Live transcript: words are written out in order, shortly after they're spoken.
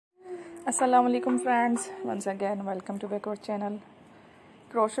Assalamualaikum friends, once again welcome to back our channel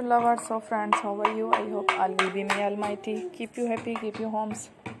crochet lovers. So friends, how are you? I hope all will be may almighty keep you happy, keep your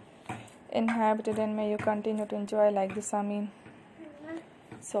homes inhabited, and may you continue to enjoy like this.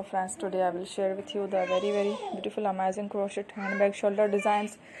 So friends, today I will share with you the very beautiful amazing crochet handbag shoulder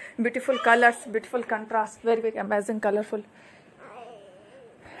designs, beautiful colors, beautiful contrast, very amazing colorful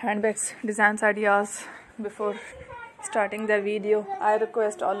handbags designs ideas. Before starting the video, I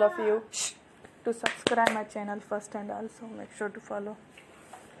request all of you to subscribe my channel first, and also make sure to follow.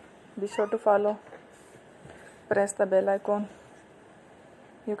 Be sure to follow. Press the bell icon.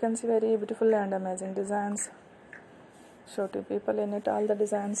 You can see very beautiful and amazing designs. Show to people in it. All the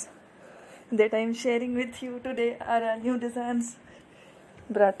designs that I am sharing with you today are new designs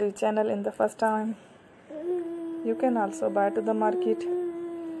brought to your channel in the first time. You can also buy to the market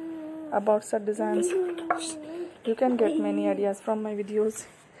about such designs. You can get many ideas from my videos.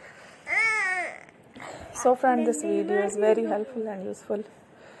 So friend, this video is very helpful and useful,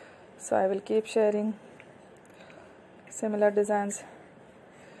 so I will keep sharing similar designs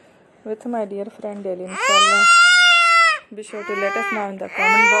with my dear friend daily, inshallah. Be sure to let us know in the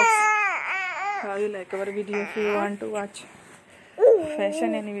comment box how you like our video. If you want to watch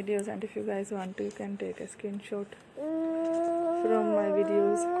fashion any videos, and if you guys want to, you can take a screenshot from my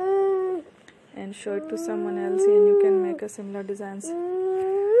videos and show it to someone else, and you can make a similar designs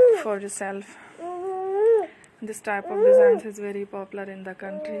for yourself. This type of designs is very popular in the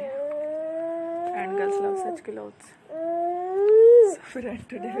country, and girls love such clothes. So friend,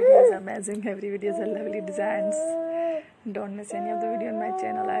 today video is amazing. Every video is a lovely designs. Don't miss any of the video on my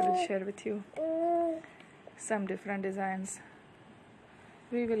channel. I will share with you some different designs.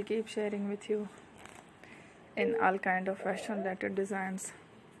 We will keep sharing with you in all kind of fashion related designs.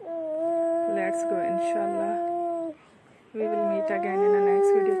 Let's go, inshallah. We will meet again in the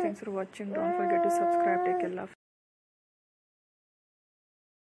next video. Thanks for watching. Don't forget to subscribe. Take care. Love.